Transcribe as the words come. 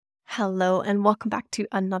Hello, and welcome back to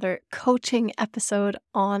another coaching episode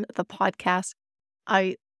on the podcast.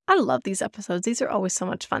 I love these episodes. These are always so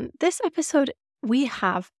much fun. This episode, we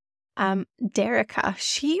have Derrika.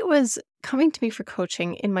 She was coming to me for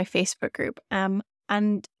coaching in my Facebook group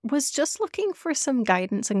and was just looking for some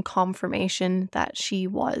guidance and confirmation that she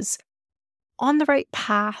was on the right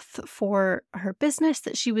path for her business,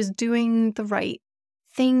 that she was doing the right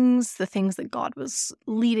things, the things that God was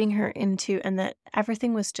leading her into, and that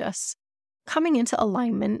everything was just coming into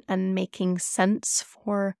alignment and making sense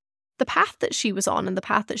for the path that she was on and the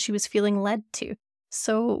path that she was feeling led to.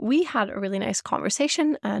 So we had a really nice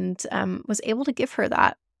conversation and was able to give her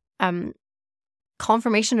that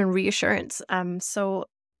confirmation and reassurance. So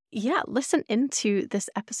yeah, listen into this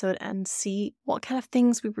episode and see what kind of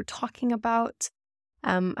things we were talking about,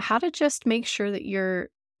 how to just make sure that you're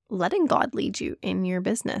letting God lead you in your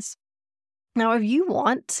business. Now, if you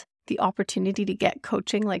want the opportunity to get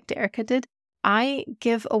coaching like Derrika did, I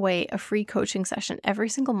give away a free coaching session every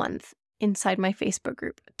single month inside my Facebook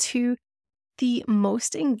group to the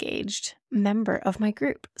most engaged member of my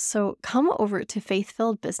group. So come over to Faith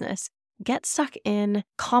Filled Business, get stuck in,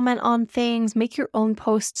 comment on things, make your own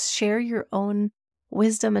posts, share your own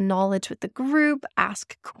wisdom and knowledge with the group,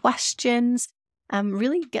 ask questions,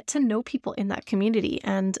 really get to know people in that community.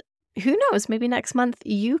 And who knows, maybe next month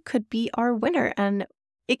you could be our winner and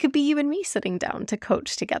it could be you and me sitting down to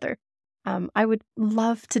coach together. I would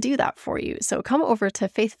love to do that for you. So come over to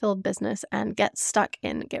Faith Filled Business and get stuck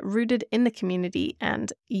in, get rooted in the community,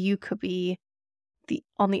 and you could be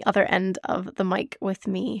on the other end of the mic with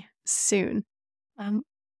me soon.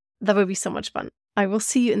 That would be so much fun. I will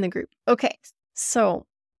see you in the group. Okay, so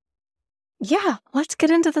yeah, let's get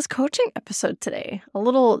into this coaching episode today. A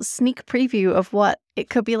little sneak preview of what it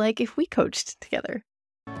could be like if we coached together.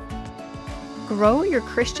 Grow your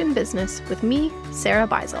Christian business with me, Sarah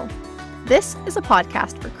Beisel. This is a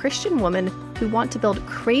podcast for Christian women who want to build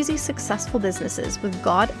crazy successful businesses with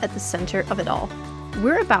God at the center of it all.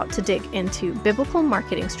 We're about to dig into biblical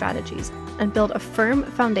marketing strategies and build a firm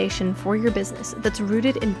foundation for your business that's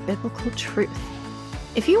rooted in biblical truth.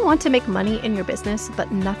 If you want to make money in your business,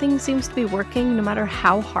 but nothing seems to be working no matter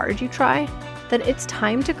how hard you try, then it's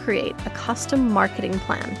time to create a custom marketing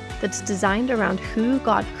plan that's designed around who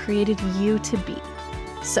God created you to be.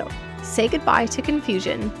 So, say goodbye to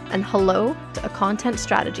confusion and hello to a content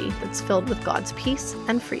strategy that's filled with God's peace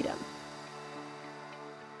and freedom.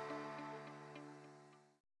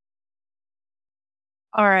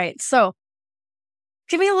 All right, so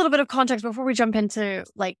give me a little bit of context before we jump into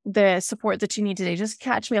like the support that you need today. Just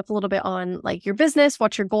catch me up a little bit on like your business,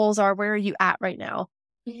 what your goals are, where are you at right now?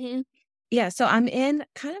 Yeah, so I'm in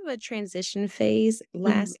kind of a transition phase.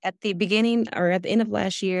 At the beginning or at the end of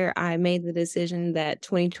last year, I made the decision that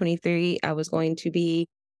 2023 I was going to be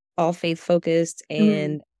all faith focused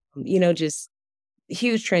and just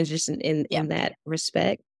huge transition in Yeah. that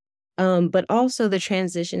respect. But also the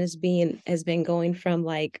transition has been going from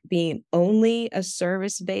like being only a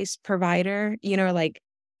service-based provider,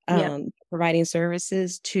 providing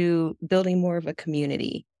services to building more of a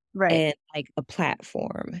community Right. and like a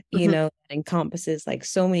platform, Mhm. that encompasses like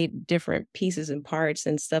so many different pieces and parts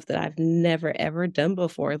and stuff that I've never ever done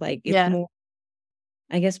before. Like it's Yeah. more,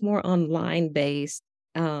 I guess, more online based.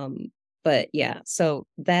 But yeah, so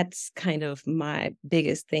that's kind of my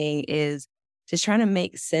biggest thing is just trying to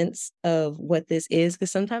make sense of what this is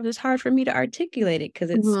because sometimes it's hard for me to articulate it because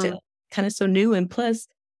it's Mhm. still kind of so new. And plus,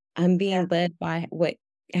 I'm Yeah. being led by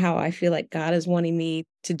how I feel like God is wanting me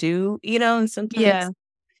to do, and sometimes Yeah.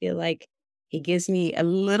 I feel like He gives me a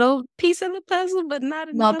little piece of the puzzle, but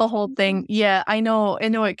not Not enough. the whole thing. Yeah, I know. I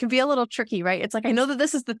know it can be a little tricky, right? It's like, I know that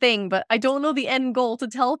this is the thing, but I don't know the end goal to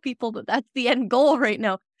tell people that that's the end goal right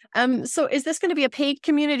now. So is this going to be a paid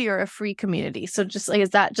community or a free community? So just like, is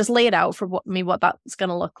that just lay it out for what that's going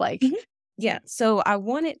to look like? Mhm. Yeah, so I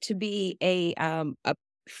want it to be a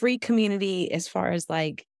free community as far as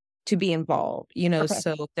like to be involved, Okay.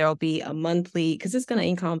 so there'll be a monthly because it's going to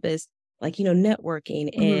encompass like,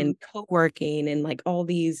 networking Mhm. and co-working and like all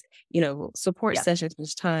these, support Yeah. sessions,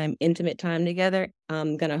 this time, intimate time together.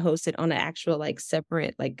 I'm going to host it on an actual like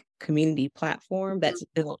separate like community platform Mhm. that's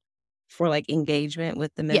built for like engagement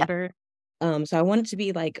with the Yeah. member. So I want it to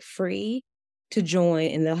be like free to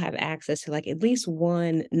join and they'll have access to like at least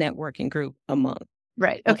one networking group a month.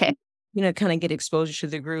 Right. Um, Okay. kind of get exposure to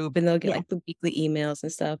the group and they'll get Yeah. like the weekly emails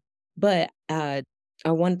and stuff. But I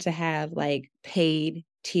want to have like paid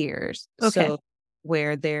tiers. Okay. So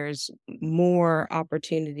where there's more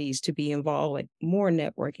opportunities to be involved, like more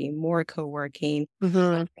networking, more co-working.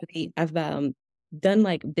 Mhm. I've done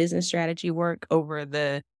like business strategy work over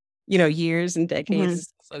the years and Mhm.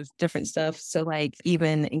 decades of different stuff. So like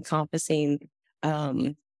even encompassing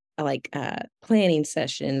um planning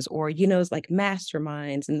sessions or it's like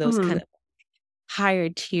masterminds and those kind Mhm. of higher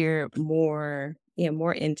tier, more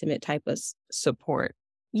intimate type of support.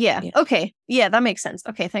 Yeah. Yeah. Okay. Yeah, that makes sense.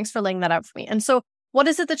 Okay, thanks for laying that out for me. And so what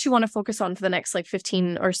is it that you want to focus on for the next like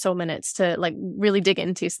 15 or so minutes to like really dig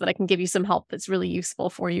into so that I can give you some help that's really useful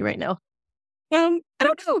for you right now? I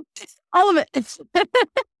don't know. All of it.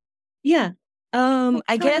 Yeah. I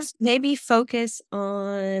Okay. guess maybe focus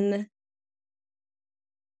on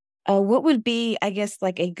what would be, I guess,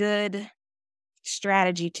 like a good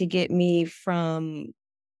strategy to get me from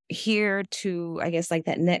here to, I guess, like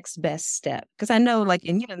that next best step. Because I know, like,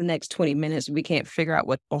 in the next 20 minutes, we can't figure out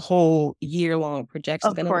what a whole year-long projection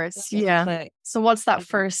is Of going to look course. like. Yeah. But So what's that um,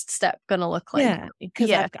 first step gonna look like? yeah, Really? because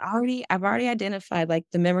Yeah. I've already identified like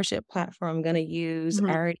the membership platform I'm going to use.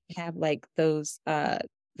 I Mhm. already have like those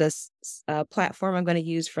this platform I'm going to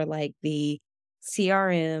use for like the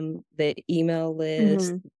CRM, the email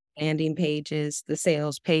list, Mhm. landing pages, the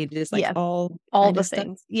sales pages, like Yeah. all All kind the of stuff.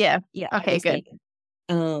 things. Yeah. Yeah, I Okay, just good. need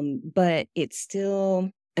but it's still,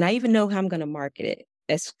 and I even know how I'm gonna market it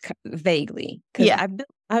as vaguely because Yeah.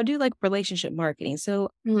 I do like relationship marketing. So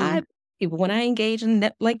Mhm. I people when I engage in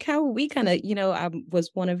that, like how we kind of, I was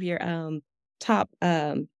one of your top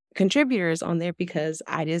contributors on there because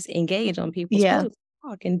I just engage on people's Yeah. posts,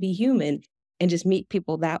 talk and be human and just meet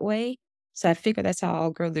people that way. So I figure that's how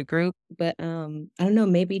I'll grow the group. But I don't know,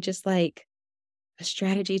 maybe just like a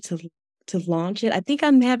strategy to launch it. I think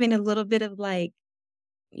I'm having a little bit of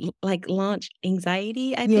like launch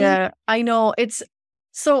anxiety, I think. Yeah, I know. It's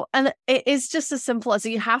so, and it is just as simple as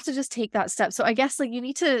you have to just take that step. So I guess like you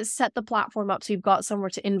need to set the platform up so you've got somewhere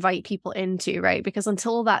to invite people into, right? Because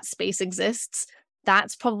until that space exists,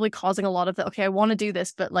 that's probably causing a lot of the, okay, I want to do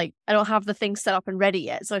this, but like I don't have the thing set up and ready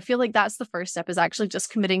yet. So I feel like that's the first step is actually just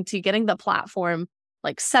committing to getting the platform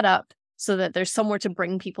like set up so that there's somewhere to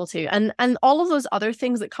bring people to. And all of those other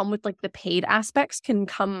things that come with like the paid aspects can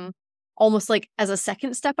come almost like as a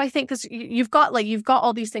second step, I think, because you've got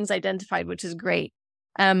all these things identified, which is great.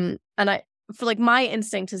 And I for like my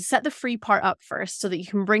instinct is set the free part up first so that you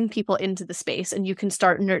can bring people into the space and you can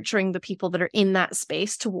start nurturing the people that are in that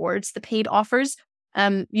space towards the paid offers.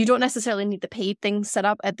 You don't necessarily need the paid thing set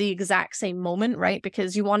up at the exact same moment, right?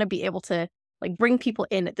 Because you want to be able to like bring people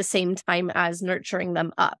in at the same time as nurturing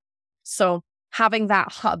them up. So having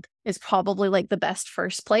that hub is probably like the best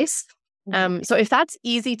first place. Mhm. So if that's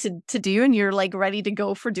easy to do and you're like ready to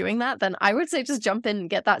go for doing that, then I would say just jump in and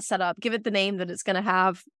get that set up, give it the name that it's going to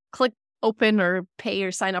have, click open or pay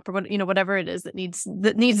or sign up or whatever it is that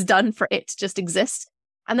needs done for it to just exist.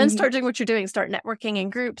 And then Mhm. start doing what you're doing, start networking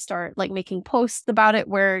in groups, start like making posts about it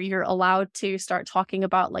where you're allowed to start talking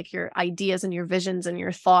about like your ideas and your visions and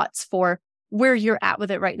your thoughts for where you're at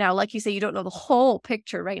with it right now. Like you say, you don't know the whole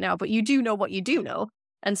picture right now, but you do know what you do know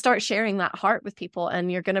and start sharing that heart with people.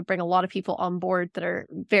 And you're going to bring a lot of people on board that are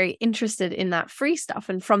very interested in that free stuff.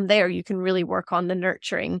 And from there, you can really work on the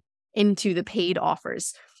nurturing into the paid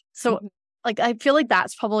offers. So, Mhm. like, I feel like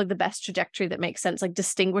that's probably the best trajectory that makes sense, like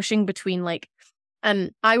distinguishing between like,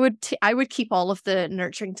 and I would keep all of the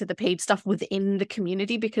nurturing to the paid stuff within the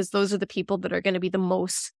community because those are the people that are going to be the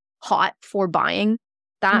most hot for buying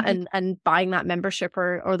that Mhm. and buying that membership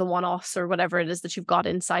or the one-offs or whatever it is that you've got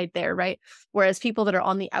inside there, right? Whereas people that are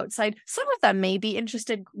on the outside, some of them may be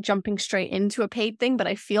interested jumping straight into a paid thing, but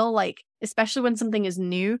I feel like, especially when something is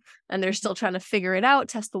new and they're still trying to figure it out,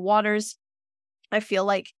 test the waters, I feel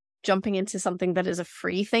like jumping into something that is a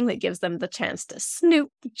free thing that gives them the chance to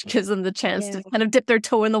snoop, gives them the chance Yeah. to kind of dip their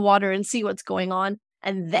toe in the water and see what's going on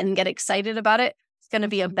and then get excited about it. It's going to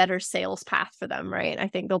be a Mhm. better sales path for them, right? I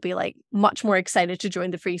think they'll be like much more excited to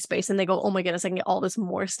join the free space and they go, oh my goodness, I can get all this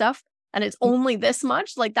more stuff. And it's only this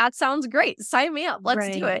much. Like, that sounds great. Sign me up. Let's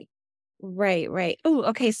do it. Right. Right, right. Oh,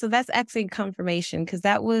 okay, so that's actually confirmation because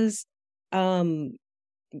that was, um,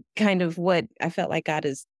 kind of what I felt like God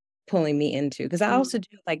is pulling me into. Because I Mm, also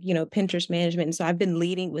do, like, Pinterest management, and so I've been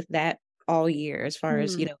leading with that all year as far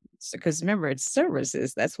as, mm, because remember, it's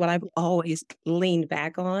services. That's what I've always leaned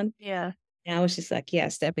back on. yeah. And I was just like, yeah,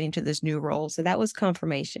 stepping into this new role. So that was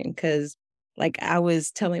confirmation because like I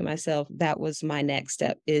was telling myself that was my next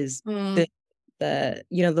step is Mm,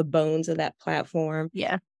 the bones of that platform.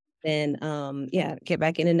 yeah. Then yeah, get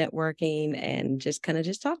back into networking and just kind of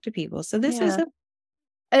just talk to people. So this is Yeah.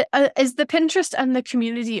 a Is the Pinterest and the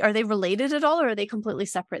community, are they related at all or are they completely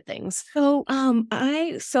separate things?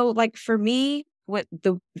 so like for me, what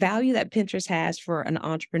the value that Pinterest has for an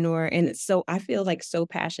entrepreneur, and it's so I feel like so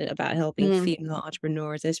passionate about helping Mm, female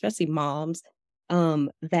entrepreneurs, especially moms.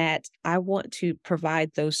 that I want to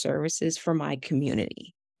provide those services for my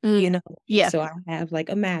community, Mm. you know? Yeah. So I have like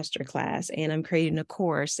a master class and I'm creating a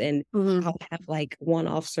course and Mhm. I'll have like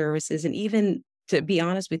one-off services. And even to be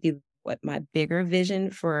honest with you, what my bigger vision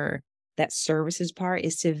for that services part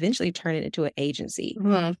is to eventually turn it into an agency.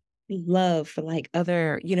 Mhm. Love for like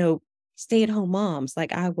other, stay-at-home moms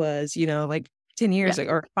like I was, like 10 Yeah. years ago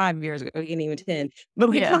or 5 years ago, ain't even 10, but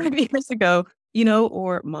like Yeah. 5 years ago,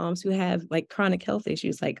 or moms who have like chronic health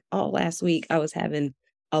issues. Like all last week, I was having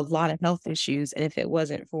a lot of health issues. And if it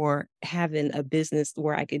wasn't for having a business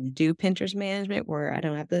where I could do Pinterest management, where I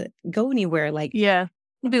don't have to go anywhere, like Yeah.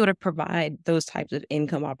 to be able to provide those types of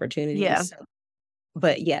income Yeah. opportunities. So,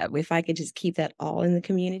 but yeah, if I could just keep that all in the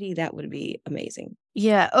community, that would be amazing.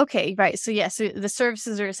 Yeah. Okay. Right. So yeah. So the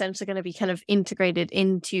services are essentially going to be kind of integrated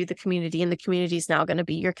into the community, and the community is now going to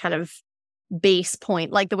be your kind of base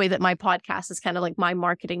point, like the way that my podcast is kind of like my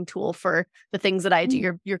marketing tool for the things that I do.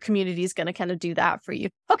 Mm. Your community is going to kind of do that for you.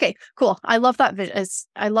 Okay, cool. I love that vision.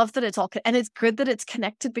 I love that it's all and it's good that it's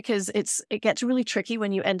connected, because it gets really tricky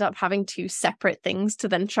when you end up having two separate things to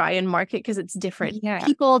then try and market, because it's different Yeah.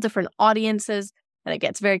 people, different audiences, and it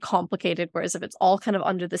gets very complicated. Whereas if it's all kind of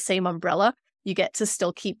under the same umbrella, you get to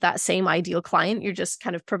still keep that same ideal client. You're just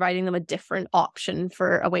kind of providing them a different option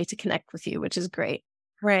for a way to connect with you, which is great.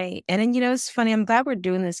 Right. And then, it's funny. I'm glad we're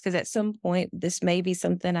doing this because at some point, this may be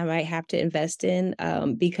something I might have to invest in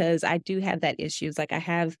because I do have that issues. Like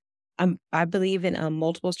I believe in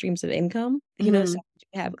multiple streams of income, so Mhm. I do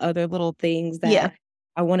have other little things Yeah. that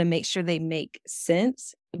I want to make sure they make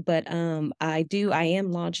sense. But I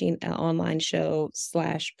am launching an online show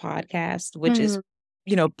slash podcast, which is,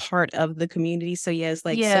 Mhm. part of the community. So, yes,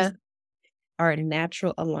 like such Yeah. are a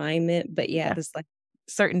natural alignment. But yeah, Yeah. there's like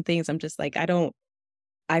certain things I'm just like,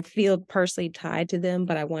 I feel personally tied to them,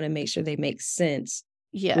 but I wanna make sure they make sense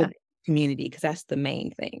with Yeah. community because that's the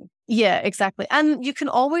main thing. Yeah, exactly. And you can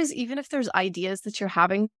always, even if there's ideas that you're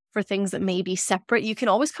having for things that may be separate, you can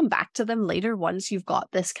always come back to them later once you've got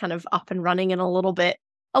this kind of up and running and a little bit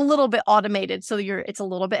automated, so it's a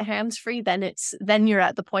little bit hands-free. Then you're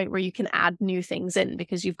at the point where you can add new things in,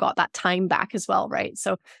 because you've got that time back as well, right?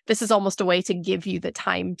 So this is almost a way to give you the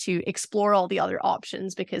time to explore all the other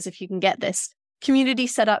options, because if you can get this community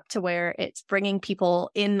set up to where it's bringing people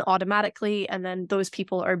in automatically, and then those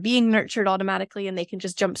people are being nurtured automatically, and they can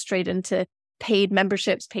just jump straight into paid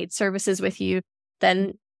memberships, paid services with you,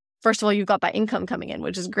 then first of all, you've got that income coming in,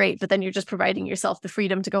 which is great. But then you're just providing yourself the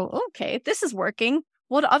freedom to go, okay, this is working.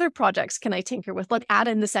 What other projects can I tinker with? Let's add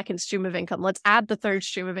in the second stream of income. Let's add the third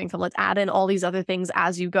stream of income. Let's add in all these other things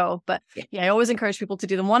as you go. But Yeah. yeah, I always encourage people to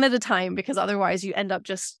do them one at a time, because otherwise you end up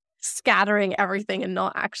just scattering everything and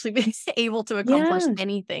not actually being able to accomplish Yeah.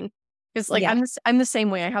 anything. Because like Yeah. I'm the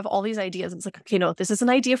same way. I have all these ideas. It's like, okay, no, this is an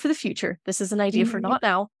idea for the future. This is an idea for Mhm. not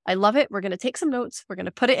now. I love it. We're going to take some notes. We're going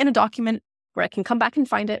to put it in a document where I can come back and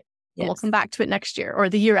find it, and we'll Yes. come back to it next year or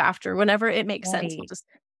the year after, whenever it makes sense. We'll Right. just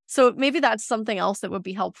so maybe that's something else that would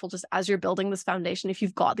be helpful just as you're building this foundation. If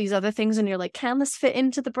you've got these other things and you're like, can this fit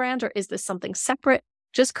into the brand, or is this something separate?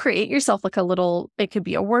 Just create yourself like a little, it could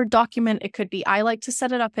be a Word document. It could be, I like to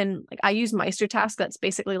set it up in, like, I use Meistertask. That's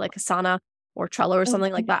basically like Asana or Trello or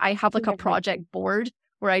something like that. I have like a project board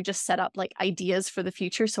where I just set up like ideas for the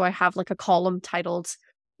future. So I have like a column titled,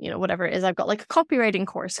 whatever it is. I've got like a copywriting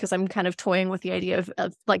course, because I'm kind of toying with the idea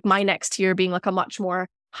of like my next year being like a much more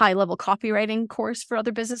high level copywriting course for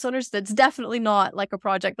other business owners. That's definitely not like a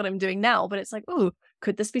project that I'm doing now, but it's like, oh,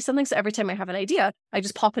 could this be something? So every time I have an idea, I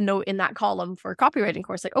just pop a note in that column for a copywriting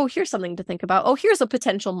course, like, oh, here's something to think about. Oh, here's a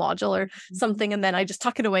potential module or something. And then I just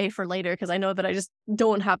tuck it away for later, because I know that I just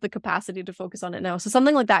don't have the capacity to focus on it now. So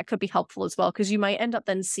something like that could be helpful as well, because you might end up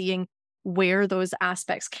then seeing where those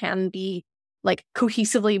aspects can be like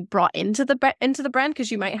cohesively brought into the brand, because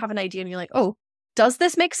you might have an idea and you're like, oh, does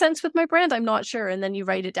this make sense with my brand? I'm not sure. And then you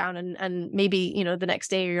write it down, and maybe, the next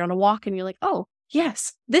day you're on a walk and you're like, oh,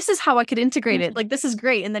 yes, this is how I could integrate it. Like, this is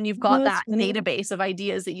great. And then you've got It's that funny. database of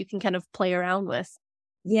ideas that you can kind of play around with.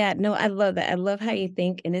 Yeah, no, I love that. I love how you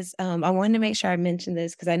think. And I wanted to make sure I mentioned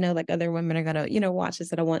this because I know like other women are gonna, watch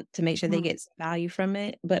this, and I want to make sure they Mhm. get some value from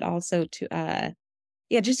it, but also to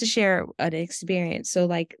yeah, just to share an experience. So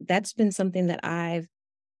like that's been something that I've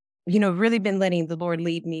really been letting the Lord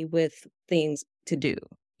lead me with things to do,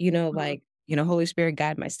 Mhm. like, Holy Spirit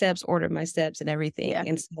guide my steps, order my steps and everything. Yeah.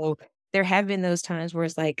 And so there have been those times where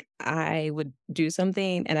it's like I would do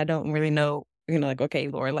something and I don't really know, like, okay,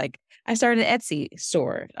 Lord, like I started an Etsy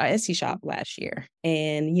store, a Etsy shop last year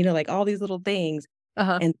and, like all these little things.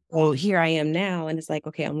 Uh-huh. And so here I am now. And it's like,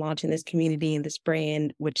 okay, I'm launching this community and this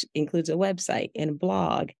brand, which includes a website and a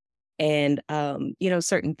blog. And,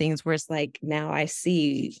 certain things where it's like, now I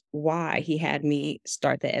see why he had me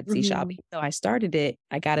start the Etsy shop. Mhm. Even though I started it,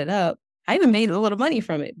 I got it up. I even made a little money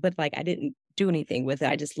from it, but like I didn't do anything with it.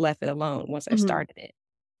 I just left it alone once I Mhm. started it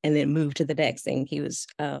and then moved to the next thing. He was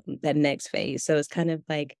that next phase. So it's kind of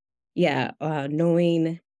like, yeah,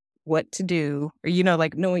 knowing what to do, or,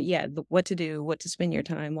 like knowing, yeah, what to do, what to spend your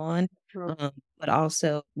time on. True. But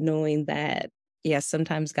also knowing that, yes,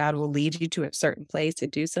 sometimes God will lead you to a certain place to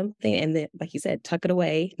do something. And then, like you said, tuck it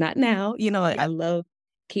away. Not now. I Yeah. love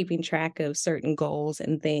keeping track of certain goals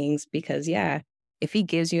and things because, yeah,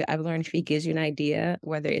 I've learned if he gives you an idea,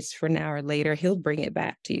 whether it's for now or later, he'll bring it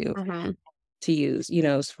back to you Mhm. to use,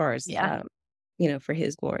 as far as, Yeah. for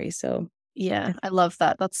his glory. So, Yeah, I love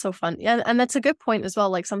that. That's so fun. Yeah, and that's a good point as well.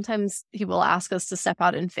 Like sometimes he will ask us to step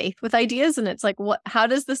out in faith with ideas and it's like, what how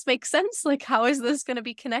does this make sense? Like how is this going to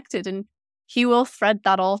be connected? And he will thread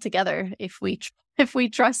that all together if if we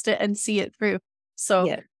trust it and see it through. So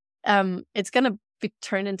yeah. it's going to be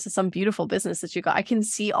turned into some beautiful business that you got. I can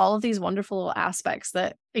see all of these wonderful aspects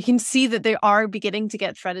that I can see that they are beginning to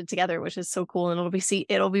get threaded together, which is so cool. And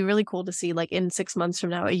it'll be really cool to see like in 6 months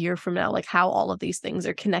from now, a year from now, like how all of these things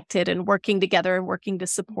are connected and working together and working to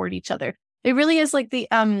support each other. It really is like the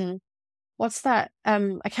what's that?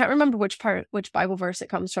 I can't remember which Bible verse it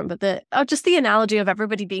comes from, but just the analogy of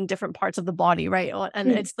everybody being different parts of the body, right? And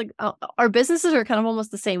Mm. it's like our businesses are kind of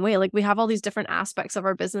almost the same way. Like we have all these different aspects of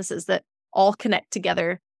our businesses that all connect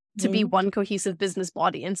together to be Mhm. one cohesive business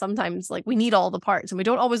body. And sometimes like we need all the parts and we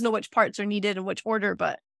don't always know which parts are needed in which order,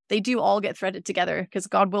 but they do all get threaded together because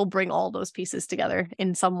God will bring all those pieces together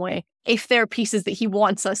in some way if they're pieces that he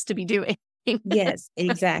wants us to be doing. Yes,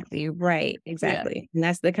 exactly, right, Yeah. exactly, and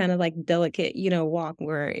that's the kind of, like, delicate, walk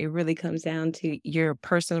where it really comes down to your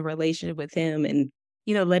personal relationship with him and,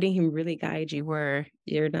 letting him really guide you where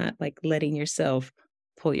you're not, like, letting yourself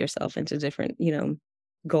pull yourself into different,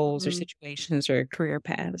 goals or Mhm. situations or career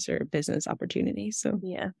paths or business opportunities, so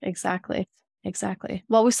Yeah, exactly. Exactly.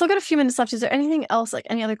 Well, we still got a few minutes left. Is there anything else, like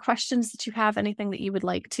any other questions that you have, anything that you would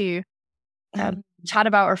like to um, chat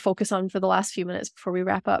about or focus on for the last few minutes before we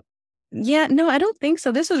wrap up? yeah, no, I don't think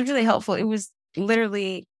so. This was really helpful. It was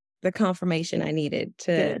literally the confirmation I needed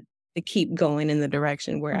Good. to keep going in the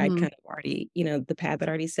direction where I'd Hmm. kind of already, the path I'd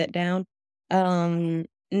already set down.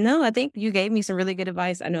 No, I think you gave me some really good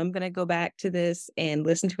advice. I know I'm gonna go back to this and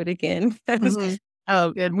listen to it again. 'Cause,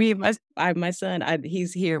 Hmm. Good. my son,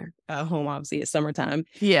 he's here home. Obviously, it's summertime,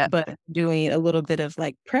 Yeah. but doing a little bit of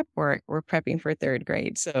like prep work. We're prepping for third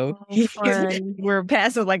grade, so Oh, fun. we're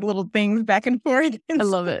passing like little things back and forth. I And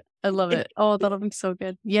love so it. I love it. Oh, that'll be so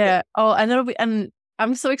good. Yeah. Oh, and and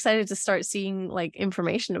I'm so excited to start seeing like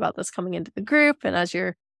information about this coming into the group and as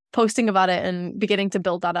you're posting about it and beginning to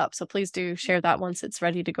build that up. So please do share that once it's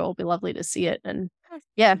ready to go. It'll be lovely to see it. And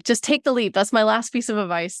yeah, just take the leap. That's my last piece of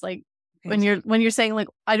advice. Like Okay. when you're saying like,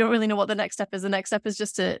 I don't really know what the next step is, the next step is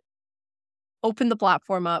just to open the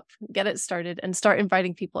platform up, get it started, and start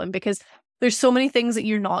inviting people in because there's so many things that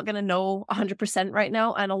you're not going to know 100% right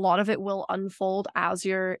now. And a lot of it will unfold as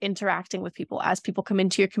you're interacting with people, as people come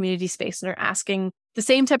into your community space and are asking the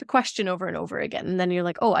same type of question over and over again. And then you're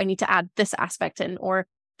like, oh, I need to add this aspect in. Or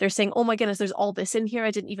they're saying, oh my goodness, there's all this in here.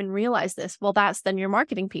 I didn't even realize this. Well, that's then your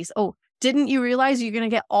marketing piece. Oh, didn't you realize you're going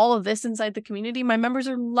to get all of this inside the community? My members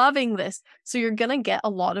are loving this. So you're going to get a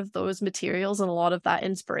lot of those materials and a lot of that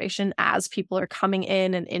inspiration as people are coming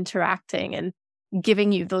in and interacting and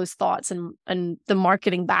giving you those thoughts and the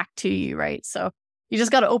marketing back to you, right? So you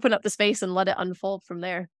just got to open up the space and let it unfold from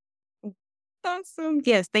there. Awesome.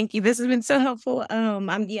 Yes, thank you. This has been so helpful. I'm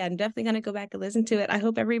definitely gonna go back and listen to it. I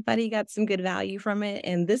hope everybody got some good value from it.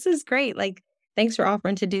 And this is great. Like, thanks for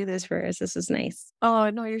offering to do this for us. This is nice.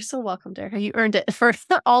 Oh, no, you're so welcome, Derrika. You earned it for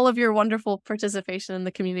all of your wonderful participation in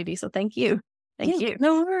the community. So thank you. Yeah, Thank you.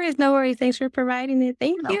 no worries, no worries. Thanks for providing it.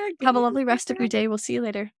 Thank No, you. have a lovely rest of your day. We'll see you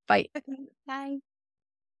later. Bye. Bye.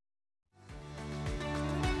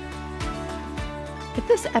 If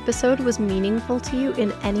this episode was meaningful to you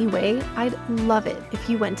in any way, I'd love it if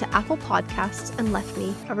you went to Apple Podcasts and left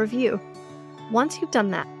me a review. Once you've done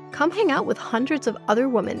that, come hang out with hundreds of other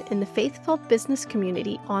women in the faith-filled business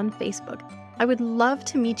community on Facebook. I would love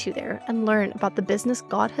to meet you there and learn about the business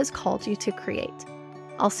God has called you to create.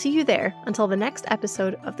 I'll see you there until the next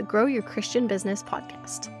episode of the Grow Your Christian Business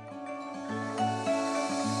podcast.